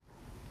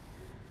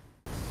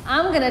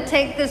I'm going to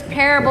take this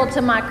parable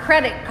to my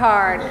credit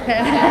card company.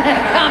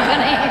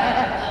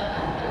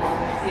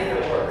 See if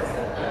it works.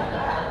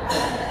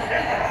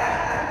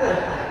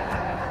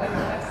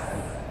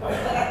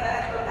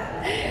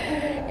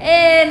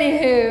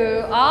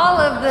 Anywho, all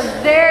of the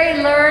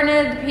very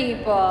learned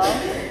people,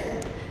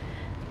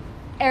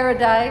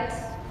 erudite,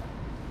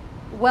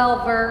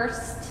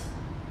 well-versed,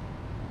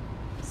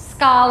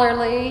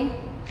 scholarly,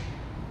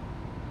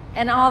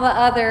 and all the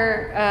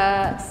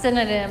other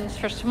synonyms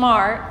for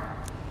smart,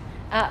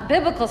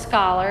 biblical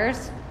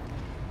scholars,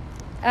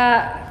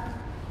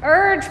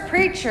 urge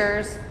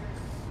preachers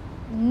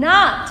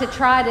not to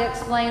try to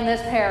explain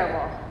this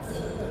parable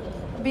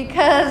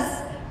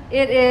because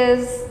it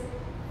is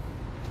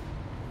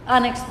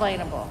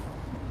unexplainable.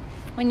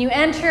 When you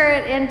enter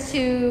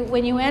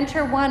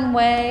one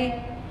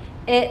way,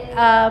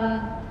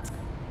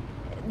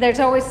 there's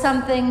always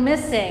something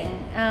missing.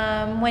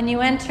 When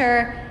you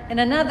enter in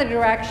another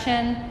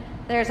direction,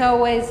 there's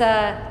always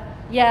a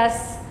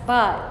yes,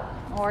 but,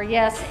 or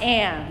yes,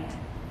 and.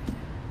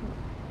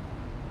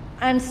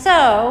 And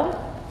so,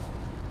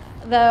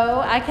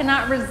 though, I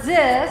cannot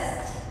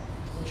resist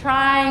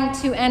trying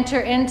to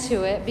enter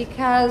into it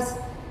because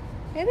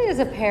it is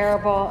a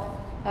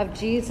parable of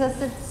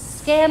Jesus. It's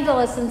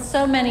scandalous in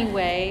so many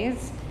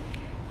ways.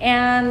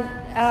 And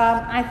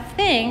I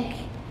think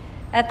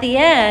at the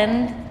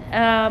end,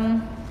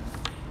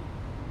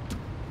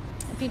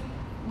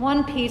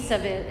 one piece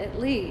of it at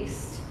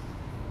least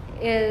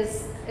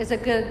is a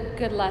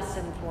good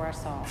lesson for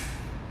us all.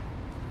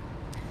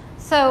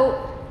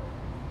 So,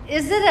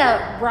 is it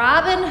a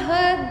Robin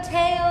Hood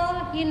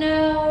tale? You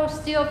know,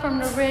 steal from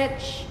the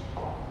rich,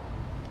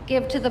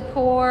 give to the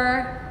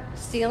poor.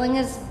 Stealing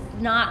is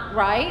not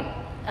right,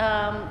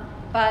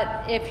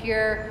 but if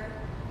you're,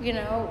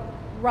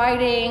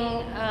 righting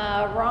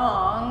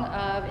wrong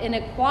of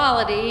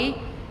inequality,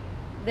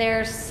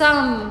 there's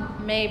some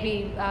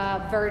maybe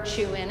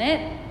virtue in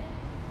it.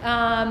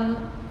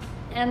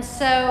 And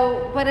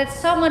so, but it's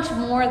so much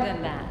more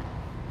than that.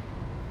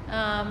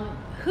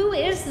 Who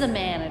is the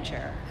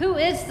manager? Who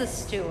is the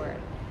steward?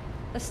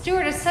 The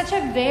steward is such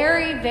a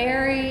very,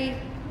 very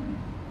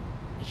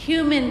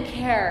human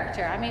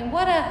character. I mean,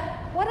 what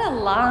a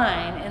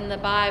line in the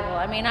Bible.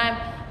 I mean,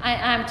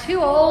 I'm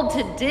too old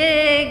to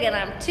dig and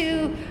I'm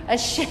too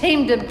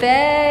ashamed to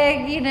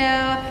beg,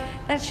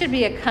 That should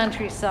be a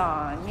country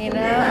song,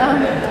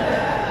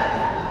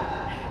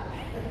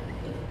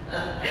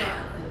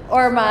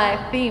 Or my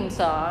theme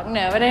song.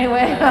 No, but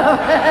anyway.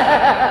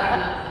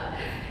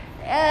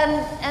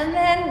 And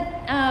then,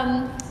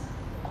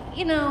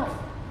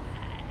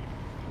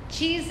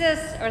 Jesus,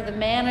 or the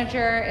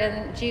manager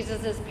in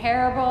Jesus's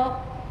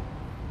parable,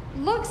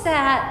 looks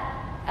at,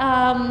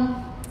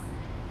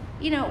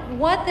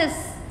 what this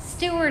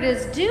steward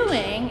is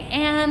doing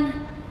and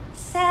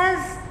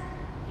says,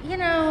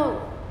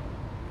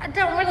 I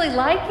don't really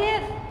like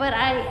it, but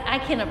I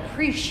can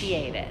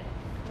appreciate it,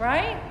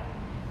 right?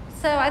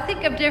 So I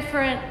think of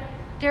different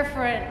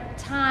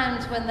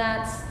times when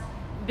that's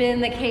been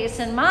the case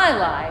in my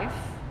life.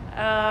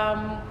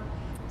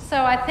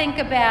 So I think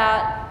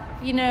about,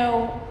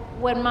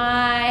 when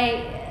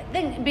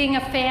being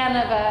a fan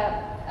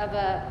of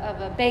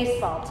a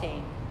baseball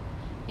team,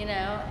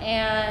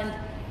 and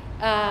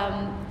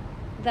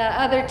the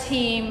other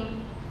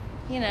team,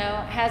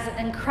 has an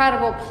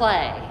incredible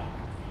play.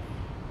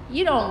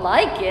 You don't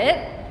like it,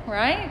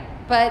 right?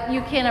 But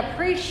you can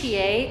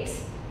appreciate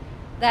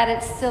that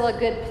it's still a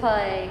good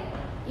play,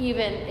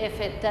 even if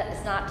it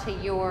is not to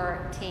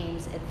your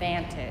team's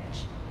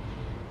advantage.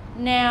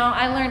 Now,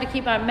 I learned to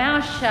keep my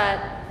mouth shut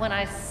when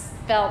I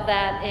felt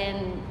that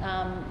in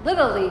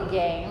Little League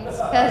games,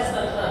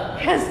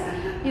 because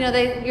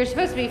you're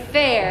supposed to be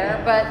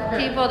fair, but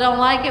people don't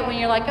like it when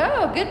you're like,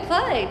 oh, good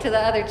play to the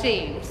other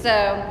team.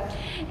 So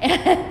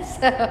it's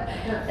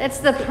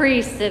the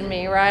priest in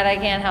me, right? I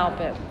can't help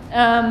it.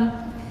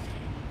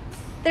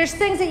 There's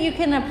things that you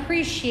can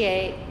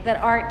appreciate that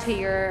aren't to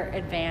your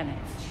advantage,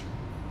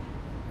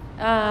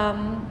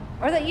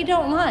 or that you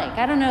don't like.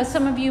 I don't know,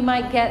 some of you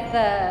might get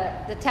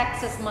the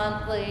Texas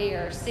Monthly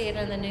or see it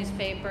in the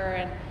newspaper,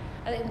 and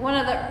I think one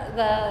of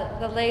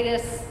the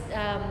latest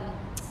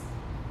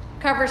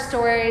cover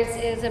stories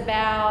is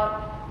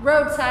about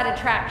roadside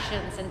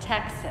attractions in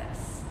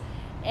Texas.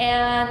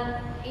 And,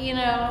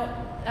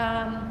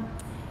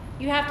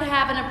 you have to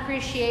have an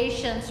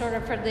appreciation sort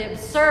of for the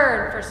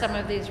absurd for some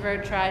of these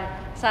roadside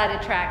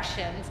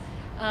attractions.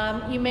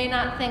 You may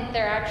not think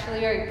they're actually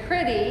very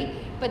pretty,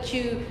 but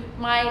you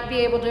might be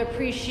able to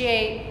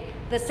appreciate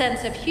the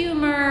sense of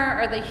humor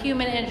or the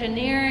human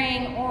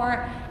engineering,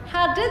 or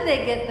how did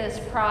they get this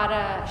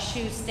Prada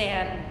shoe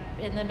stand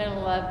in the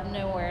middle of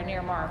nowhere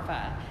near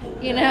Marfa?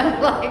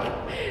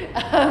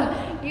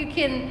 You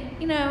can,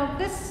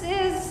 this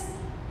is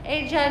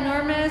a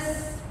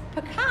ginormous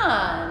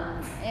pecan.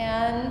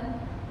 And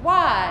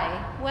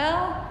why?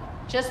 Well,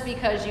 just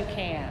because you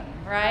can,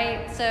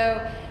 right? So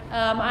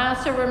I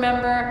also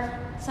remember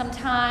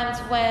sometimes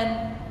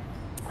when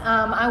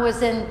I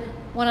was in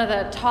one of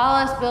the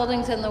tallest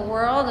buildings in the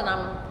world, and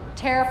I'm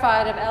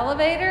terrified of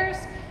elevators.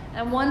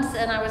 And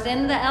I was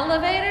in the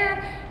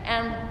elevator,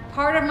 and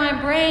part of my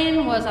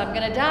brain was, I'm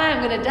gonna die,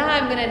 I'm gonna die,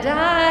 I'm gonna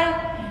die.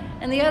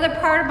 And the other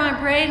part of my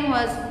brain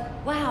was,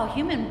 wow,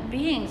 human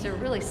beings are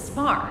really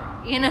smart.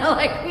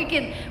 Like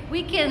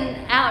we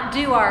can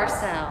outdo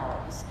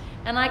ourselves.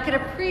 And I could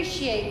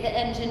appreciate the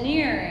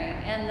engineering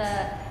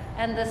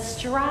and the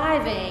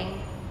striving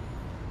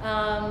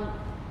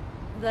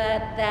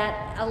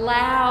that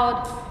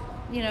allowed,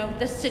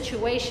 this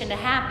situation to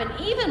happen,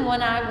 even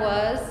when I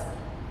was,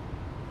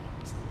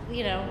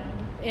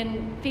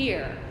 in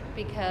fear,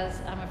 because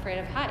I'm afraid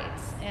of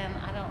heights. And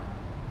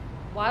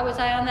why was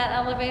I on that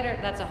elevator?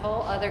 That's a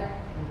whole other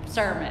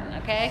sermon,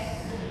 okay?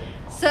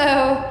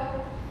 So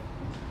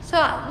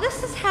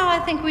this is how I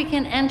think we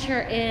can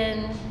enter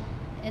in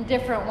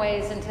different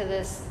ways into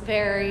this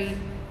very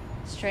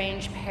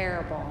strange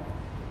parable.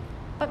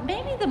 But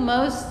maybe the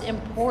most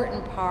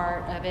important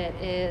part of it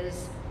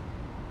is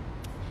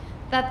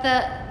that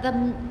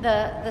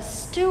the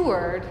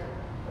steward,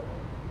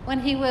 when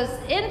he was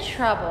in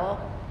trouble,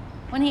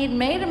 when he had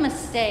made a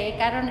mistake,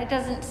 it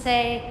doesn't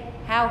say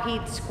how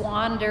he'd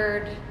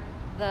squandered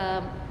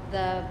the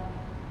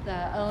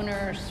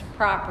owner's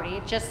property.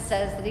 It just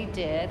says that he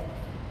did.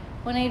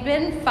 When he'd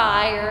been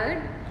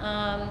fired,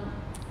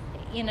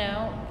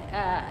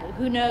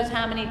 who knows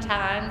how many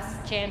times,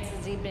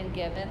 chances he'd been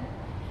given,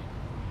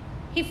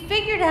 he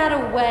figured out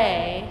a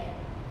way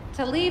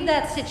to leave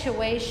that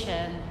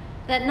situation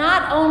that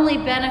not only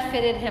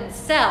benefited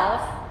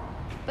himself,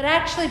 but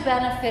actually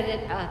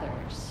benefited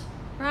others,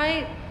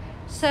 right?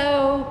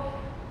 So,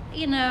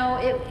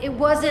 it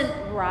wasn't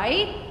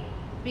right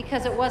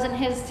because it wasn't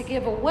his to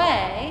give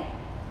away,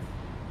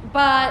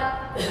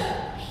 but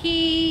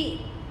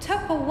he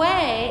took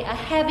away a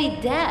heavy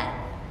debt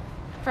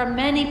from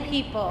many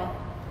people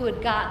who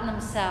had gotten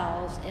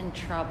themselves in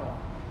trouble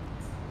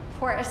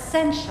for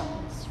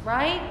essentials,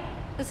 right?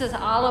 This is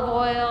olive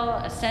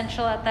oil,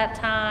 essential at that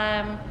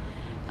time,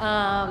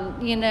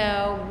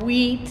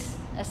 wheat,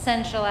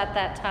 essential at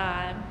that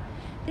time.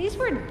 These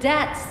were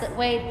debts that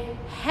weighed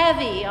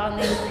heavy on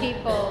these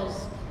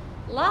people's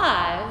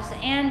lives,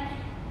 and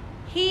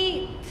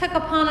he took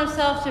upon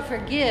himself to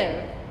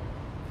forgive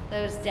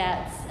those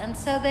debts. And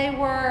so they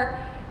were,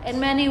 in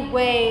many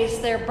ways,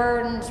 their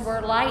burdens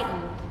were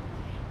lightened.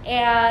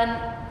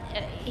 And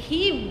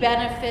he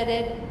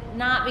benefited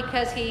not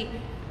because he,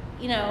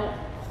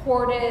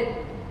 hoarded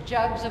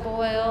jugs of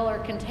oil or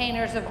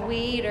containers of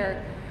wheat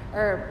or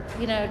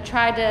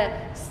tried to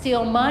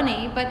steal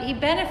money, but he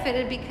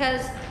benefited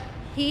because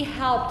he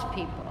helped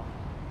people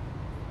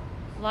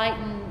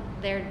lighten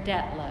their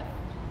debt load.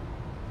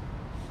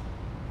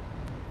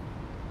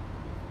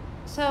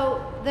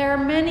 So there are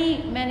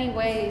many, many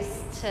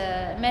ways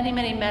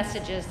many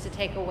messages to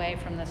take away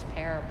from this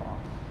parable.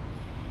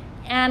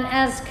 And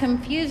as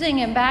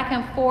confusing and back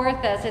and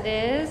forth as it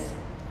is,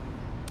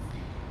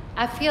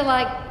 I feel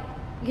like,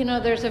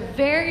 there's a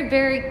very,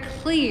 very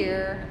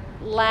clear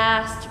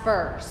last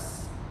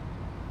verse.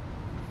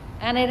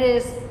 And it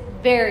is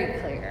very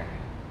clear.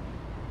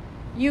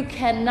 You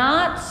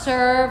cannot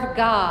serve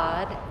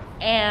God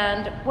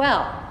and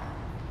wealth.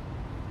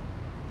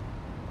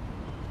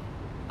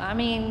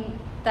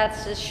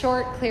 That's a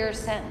short, clear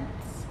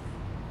sentence.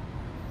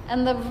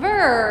 And the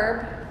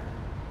verb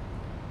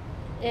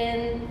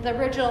in the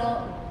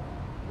original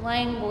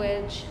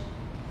language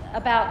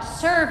about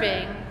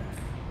serving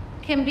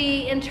can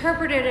be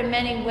interpreted in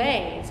many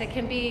ways. It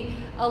can be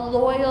a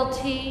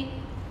loyalty,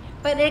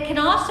 but it can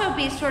also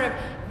be sort of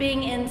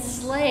being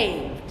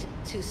enslaved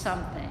to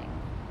something,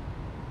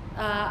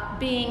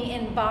 being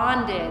in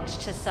bondage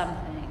to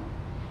something.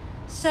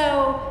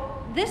 So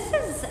this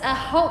is a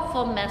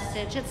hopeful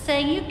message. It's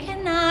saying you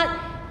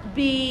cannot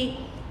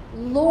be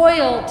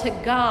loyal to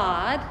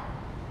God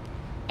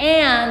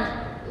and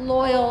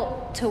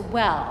loyal to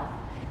wealth.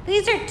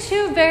 These are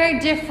two very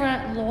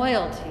different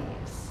loyalties.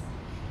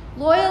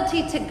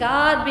 Loyalty to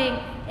God, being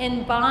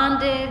in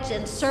bondage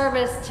and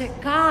service to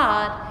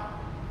God,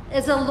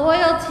 is a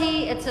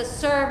loyalty, it's a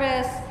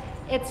service,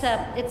 it's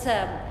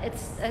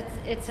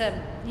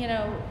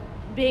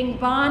being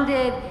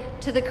bonded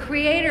to the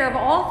Creator of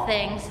all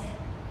things,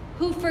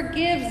 who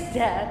forgives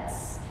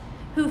debts,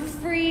 who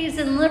frees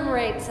and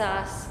liberates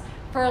us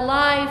for a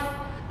life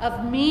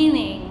of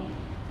meaning,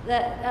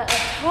 a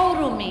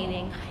total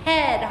meaning,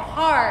 head,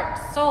 heart,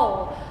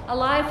 soul, a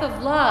life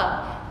of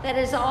love that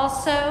is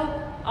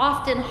also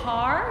often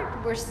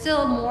hard. We're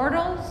still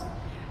mortals,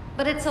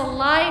 but it's a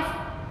life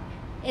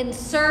in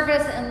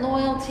service and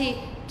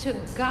loyalty to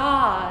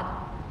God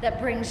that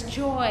brings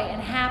joy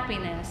and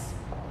happiness.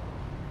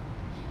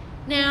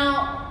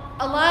 Now,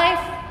 a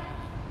life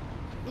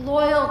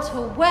loyal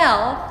to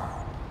wealth,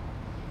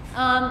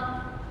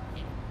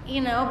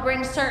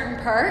 brings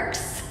certain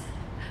perks,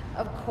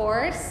 of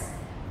course.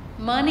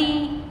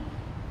 Money,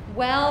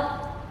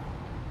 wealth,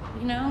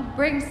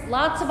 brings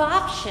lots of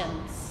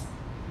options.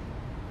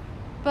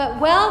 But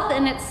wealth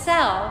in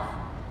itself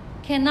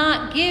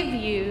cannot give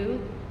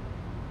you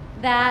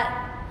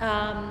that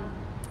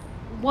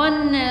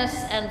oneness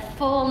and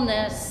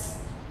fullness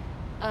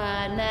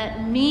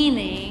that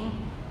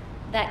meaning,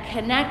 that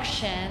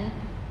connection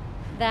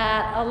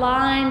that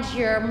aligns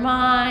your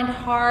mind,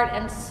 heart,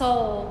 and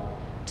soul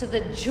to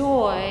the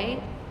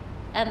joy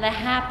and the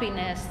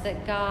happiness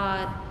that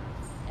God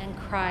and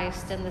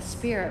Christ and the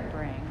Spirit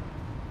bring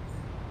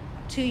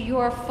to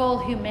your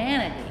full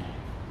humanity.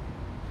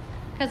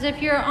 Because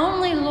if you're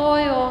only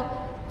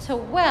loyal to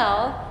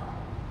wealth,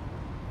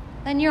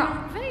 then you're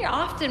very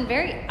often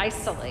very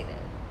isolated.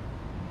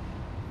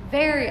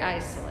 Very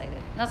isolated.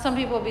 Now, some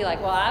people will be like,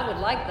 well, I would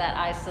like that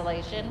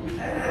isolation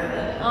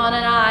on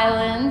an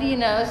island, you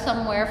know,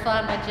 somewhere,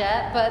 flying my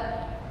jet.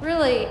 But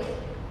really,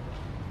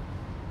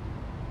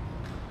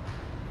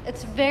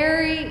 it's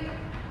very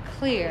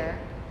clear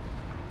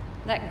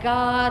that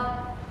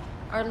God,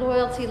 our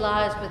loyalty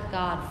lies with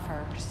God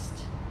first.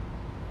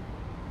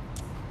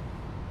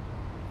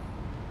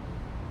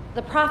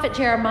 The prophet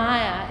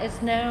Jeremiah is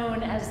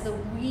known as the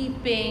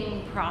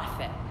weeping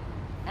prophet.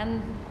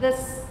 And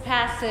this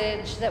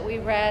passage that we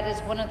read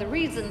is one of the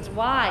reasons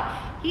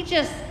why. He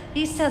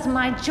says,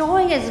 my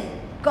joy is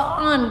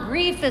gone,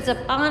 grief is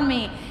upon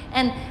me.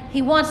 And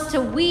he wants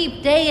to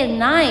weep day and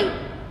night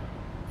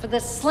for the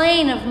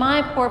slain of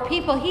my poor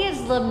people. He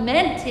is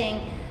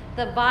lamenting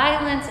the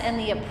violence and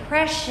the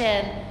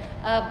oppression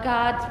of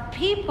God's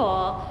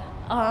people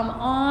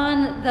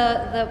on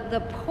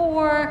the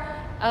poor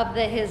of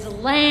his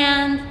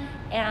land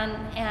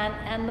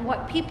and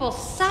what people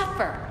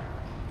suffer.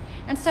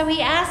 And so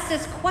he asked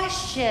this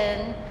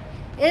question,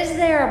 is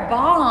there a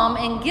balm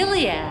in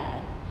Gilead?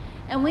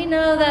 And we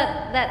know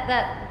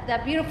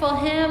that beautiful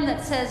hymn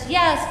that says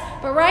yes,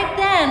 but right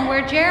then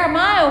where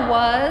Jeremiah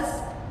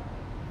was,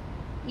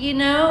 you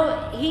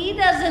know, he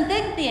doesn't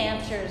think the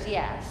answer is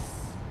yes.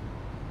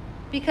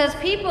 Because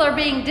people are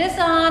being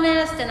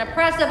dishonest and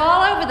oppressive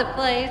all over the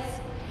place,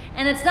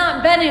 and it's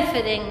not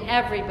benefiting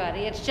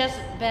everybody, it's just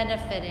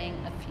benefiting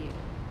a few.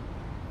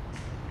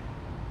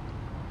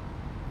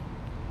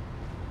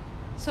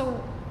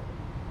 So,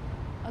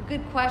 a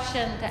good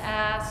question to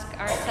ask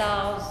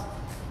ourselves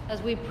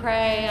as we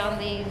pray on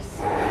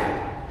these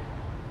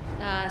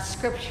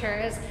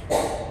scriptures,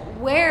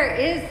 where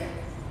is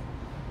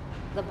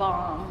the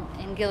balm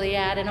in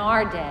Gilead in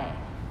our day?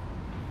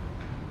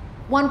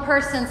 One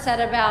person said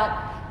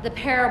about the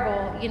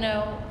parable, you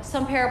know,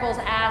 some parables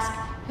ask,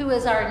 who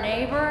is our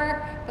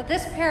neighbor? But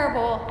this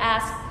parable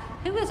asks,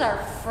 who is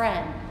our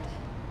friend?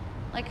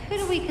 Like, who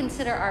do we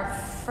consider our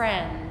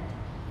friend?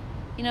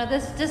 You know,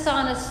 this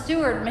dishonest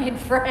steward made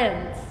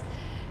friends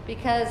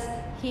because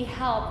he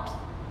helped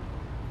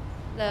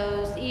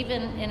those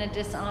even in a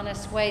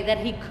dishonest way that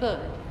he could,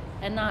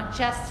 and not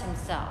just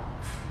himself.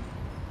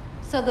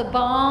 So the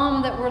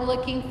balm that we're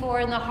looking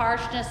for in the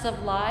harshness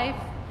of life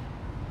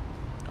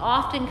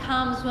often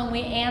comes when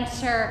we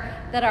answer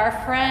that our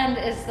friend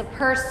is the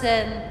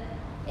person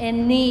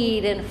in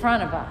need in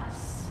front of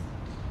us.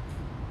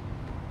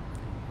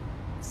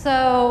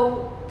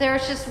 So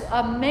there's just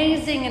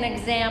amazing an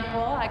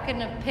example. I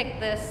couldn't have picked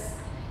this,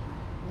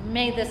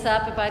 made this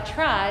up if I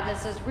tried.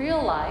 This is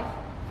real life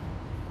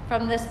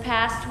from this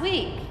past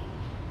week.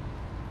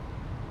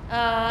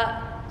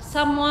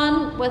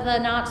 Someone with a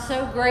not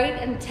so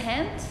great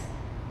intent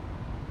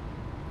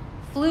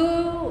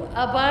flew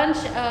a bunch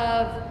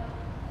of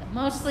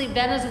mostly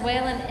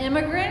Venezuelan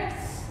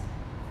immigrants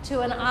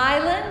to an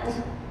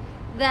island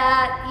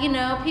that, you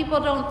know, people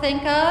don't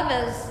think of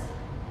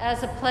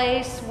as a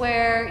place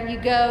where you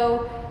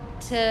go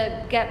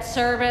to get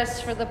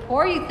service for the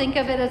poor. You think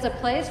of it as a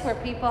place where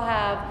people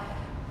have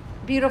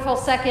beautiful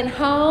second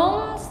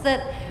homes,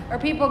 or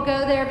people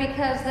go there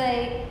because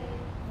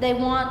they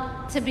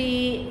want to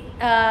be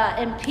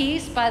in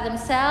peace by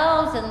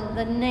themselves and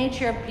the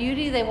nature of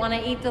beauty. They want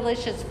to eat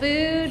delicious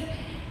food.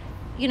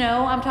 You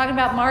know, I'm talking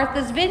about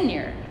Martha's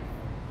Vineyard,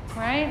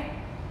 right?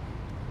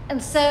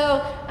 And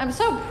so I'm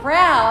so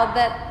proud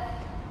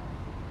that,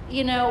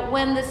 you know,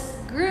 when this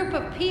group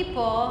of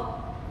people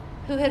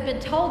who had been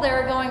told they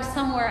were going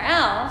somewhere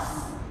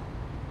else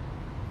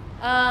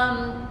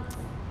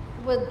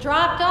was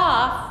dropped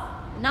off,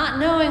 not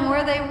knowing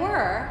where they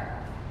were,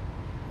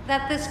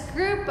 that this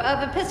group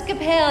of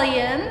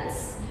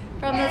Episcopalians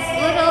from this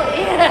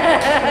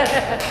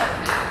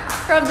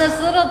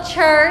little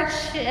church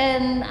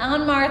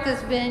on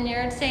Martha's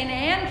Vineyard, St.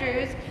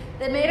 Andrews,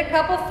 they made a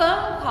couple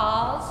phone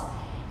calls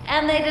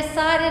and they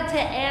decided to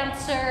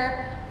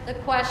answer the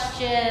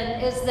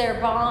question, is there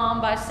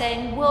balm, by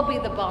saying, we'll be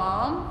the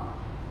balm.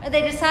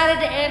 They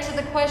decided to answer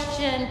the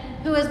question,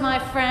 who is my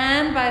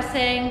friend, by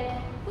saying,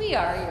 we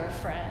are your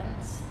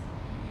friends.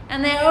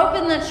 And they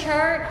opened the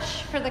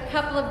church for the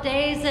couple of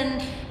days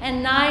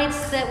and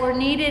nights that were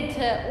needed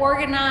to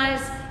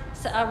organize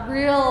a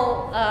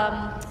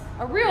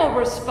real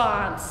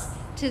response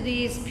to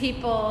these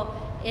people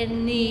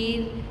in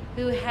need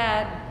who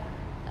had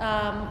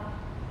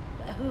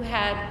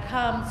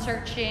come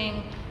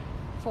searching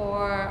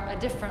for a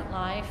different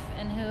life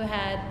and who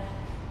had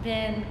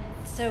been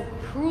so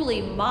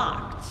cruelly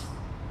mocked.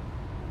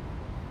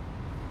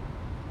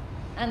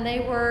 And they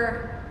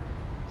were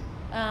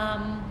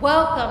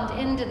welcomed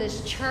into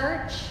this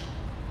church,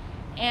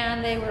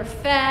 and they were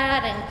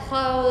fed and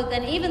clothed,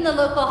 and even the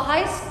local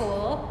high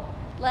school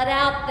let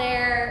out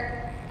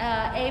their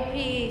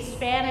AP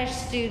Spanish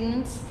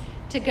students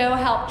to go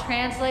help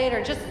translate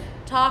or just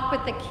talk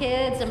with the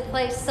kids and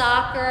play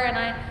soccer. And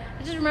I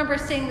just remember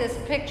seeing this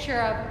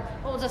picture of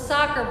what was a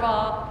soccer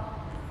ball.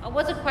 I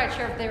wasn't quite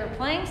sure if they were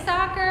playing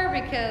soccer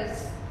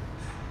because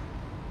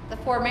the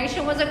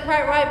formation wasn't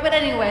quite right, but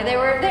anyway, they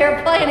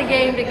were playing a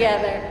game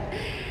together.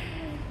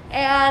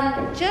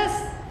 And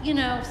just, you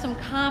know, some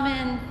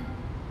common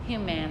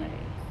humanity.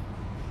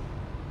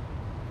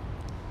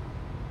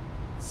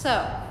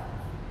 So,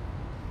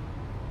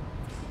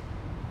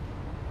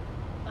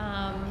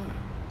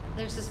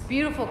 there's this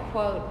beautiful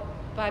quote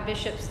by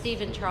Bishop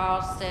Stephen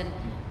Charleston,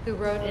 who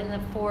wrote in the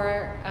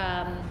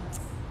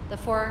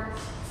four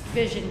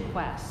vision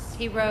quests.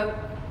 He wrote,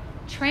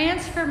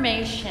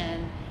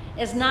 "Transformation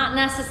is not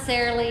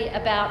necessarily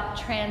about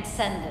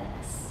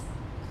transcendence.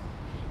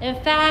 In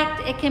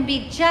fact, it can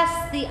be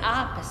just the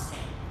opposite.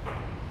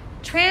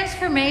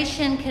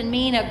 Transformation can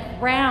mean a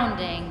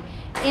grounding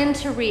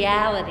into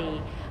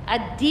reality, a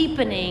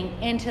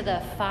deepening into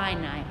the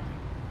finite."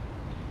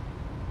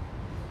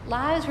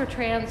 Lives were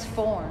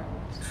transformed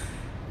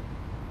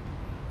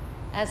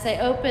as they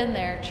opened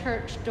their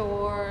church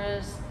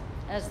doors,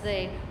 as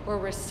they were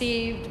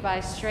received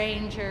by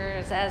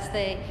strangers, as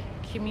they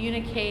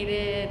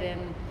communicated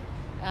in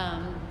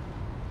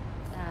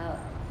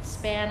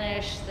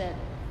Spanish that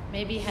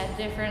maybe had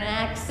different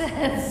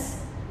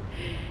accents,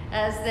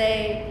 as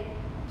they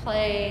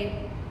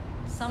played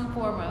some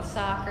form of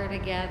soccer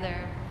together,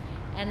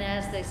 and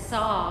as they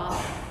saw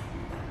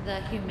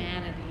the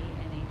humanity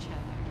in each other.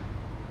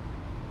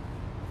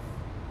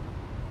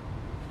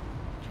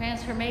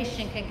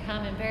 Transformation can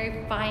come in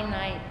very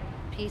finite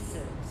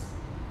pieces,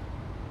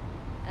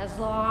 as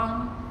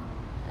long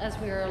as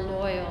we are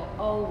loyal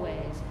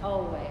always,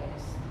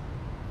 always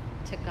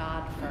to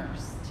God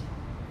first.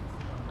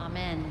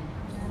 Amen.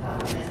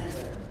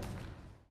 Amen.